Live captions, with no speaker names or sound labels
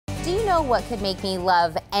Do you know what could make me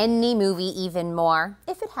love any movie even more?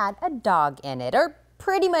 If it had a dog in it, or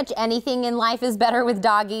pretty much anything in life is better with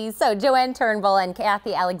doggies. So Joanne Turnbull and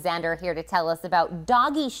Kathy Alexander are here to tell us about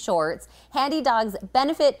Doggie Shorts, Handi-Dogs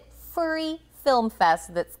Benefit Furry Film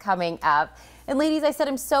Fest that's coming up. And ladies, I said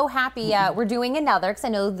I'm so happy we're doing another, because I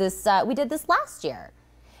know this we did this last year.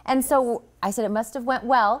 And so I said it must have went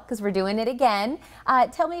well because we're doing it again.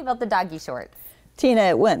 Tell me about the Doggie Shorts. Tina,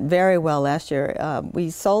 it went very well last year.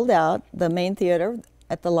 We sold out the main theater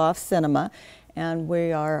at the Loft Cinema, and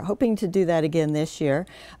we are hoping to do that again this year.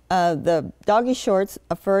 The Doggie Shorts,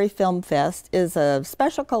 a Furry Film Fest, is a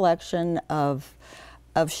special collection of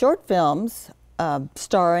short films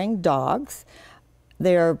starring dogs.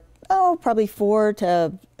 They're probably 4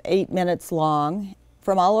 to 8 minutes long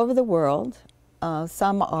from all over the world.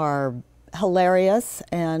 Some are hilarious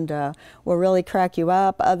and will really crack you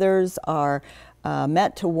up. Others are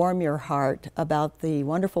meant to warm your heart about the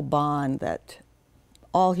wonderful bond that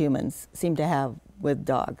all humans seem to have with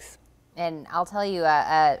dogs. And I'll tell you,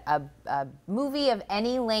 a movie of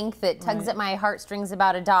any length that tugs at my heartstrings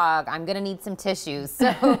about a dog, I'm going to need some tissues. So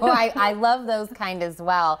I love those kind as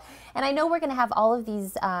well. And I know we're going to have all of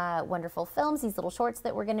these wonderful films, these little shorts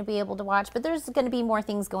that we're going to be able to watch, but there's going to be more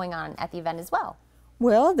things going on at the event as well.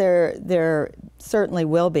 Well, there certainly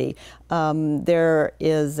will be. There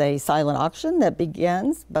is a silent auction that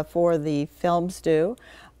begins before the films do.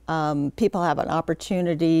 People have an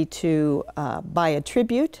opportunity to buy a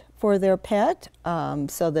tribute for their pet,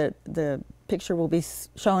 so that the picture will be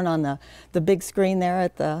shown on the big screen there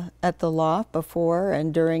at the loft before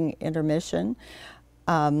and during intermission.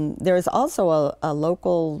 There's also a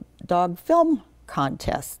local dog film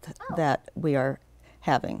contest that we are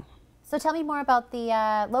having. So tell me more about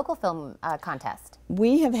the local film contest.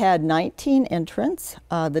 We have had 19 entrants.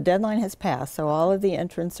 The deadline has passed, so all of the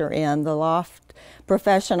entrants are in. The Loft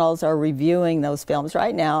professionals are reviewing those films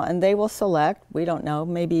right now, and they will select, we don't know,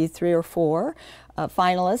 maybe 3 or 4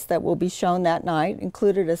 finalists that will be shown that night,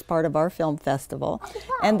 included as part of our film festival. Oh,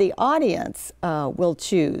 wow. And the audience will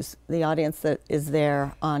choose. The audience that is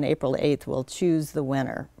there on April 8th will choose the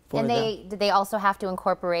winner. And did they also have to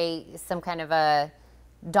incorporate some kind of a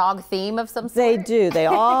dog theme of some sort? They do. They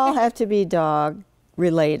all have to be dog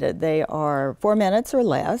related. They are 4 minutes or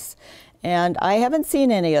less. And I haven't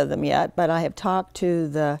seen any of them yet, but I have talked to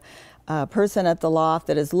the person at the Loft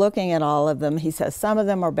that is looking at all of them. He says some of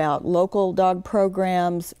them are about local dog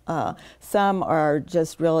programs. Some are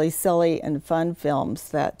just really silly and fun films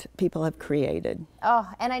that people have created. Oh,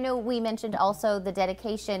 and I know we mentioned also the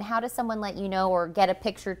dedication. How does someone let you know or get a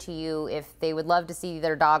picture to you if they would love to see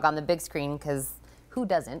their dog on the big screen? Because who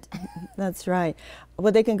doesn't? That's right.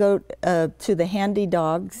 Well, they can go to the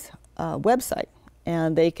Handi-Dogs website,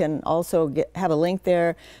 and they can also have a link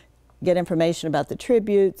there, get information about the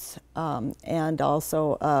tributes, and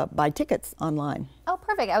also buy tickets online. Oh,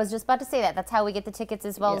 perfect. I was just about to say that. That's how we get the tickets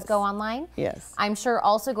as well as go online? Yes. I'm sure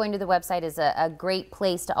also going to the website is a great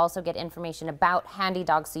place to also get information about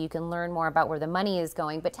Handi-Dogs so you can learn more about where the money is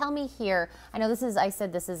going. But tell me here, I know I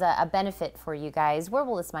said this is a benefit for you guys. Where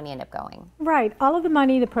will this money end up going? Right. All of the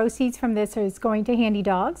money, the proceeds from this is going to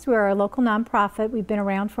Handi-Dogs. We're a local nonprofit. We've been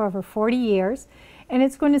around for over 40 years. And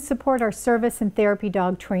it's going to support our service and therapy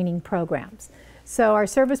dog training programs. So our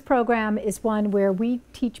service program is one where we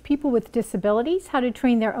teach people with disabilities how to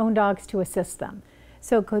train their own dogs to assist them.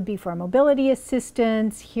 So it could be for mobility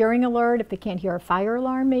assistance, hearing alert if they can't hear a fire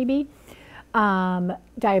alarm maybe,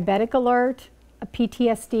 diabetic alert, a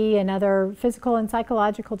PTSD, and other physical and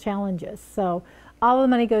psychological challenges. So all of the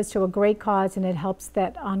money goes to a great cause, and it helps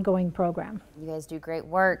that ongoing program. You guys do great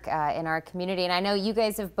work in our community, and I know you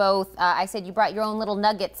guys have both, I said you brought your own little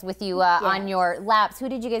nuggets with you on your laps. Who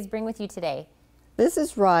did you guys bring with you today? This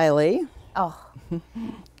is Riley. Oh,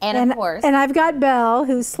 and of course. And I've got Belle,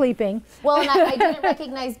 who's sleeping. Well, and I didn't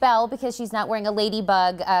recognize Belle because she's not wearing a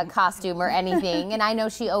ladybug costume or anything. And I know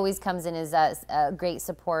she always comes in as a great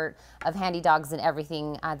support of Handi-Dogs and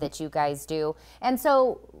everything that you guys do. And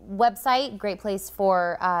so, website, great place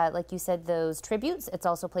for, like you said, those tributes. It's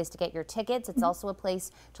also a place to get your tickets. It's also a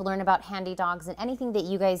place to learn about Handi-Dogs and anything that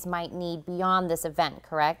you guys might need beyond this event,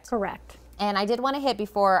 correct? Correct. And I did want to hit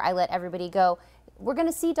before I let everybody go. We're going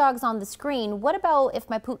to see dogs on the screen. What about if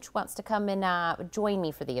my pooch wants to come and join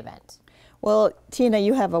me for the event? Well, Tina,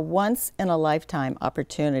 you have a once-in-a-lifetime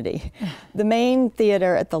opportunity. The main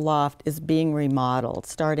theater at the Loft is being remodeled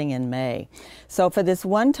starting in May. So for this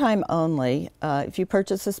one time only, if you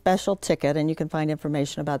purchase a special ticket, and you can find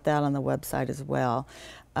information about that on the website as well,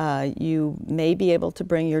 you may be able to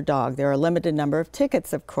bring your dog. There are a limited number of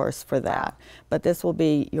tickets, of course, for that. But this will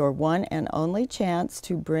be your one and only chance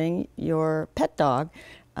to bring your pet dog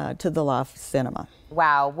to the Loft Cinema.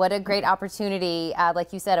 Wow, what a great opportunity.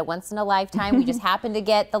 Like you said, a once in a lifetime. We just happened to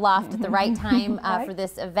get the Loft at the right time for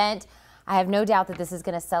this event. I have no doubt that this is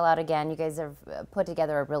going to sell out again. You guys have put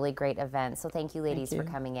together a really great event. So thank you, ladies, for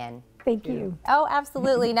coming in. Thank you. Oh,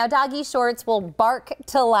 absolutely. Now, Doggy Shorts will bark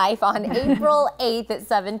to life on April 8th at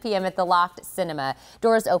 7 p.m. at the Loft Cinema.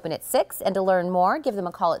 Doors open at 6, and to learn more, give them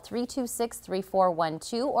a call at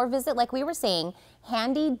 326-3412 or visit, like we were saying,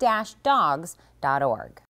 handy-dogs.org.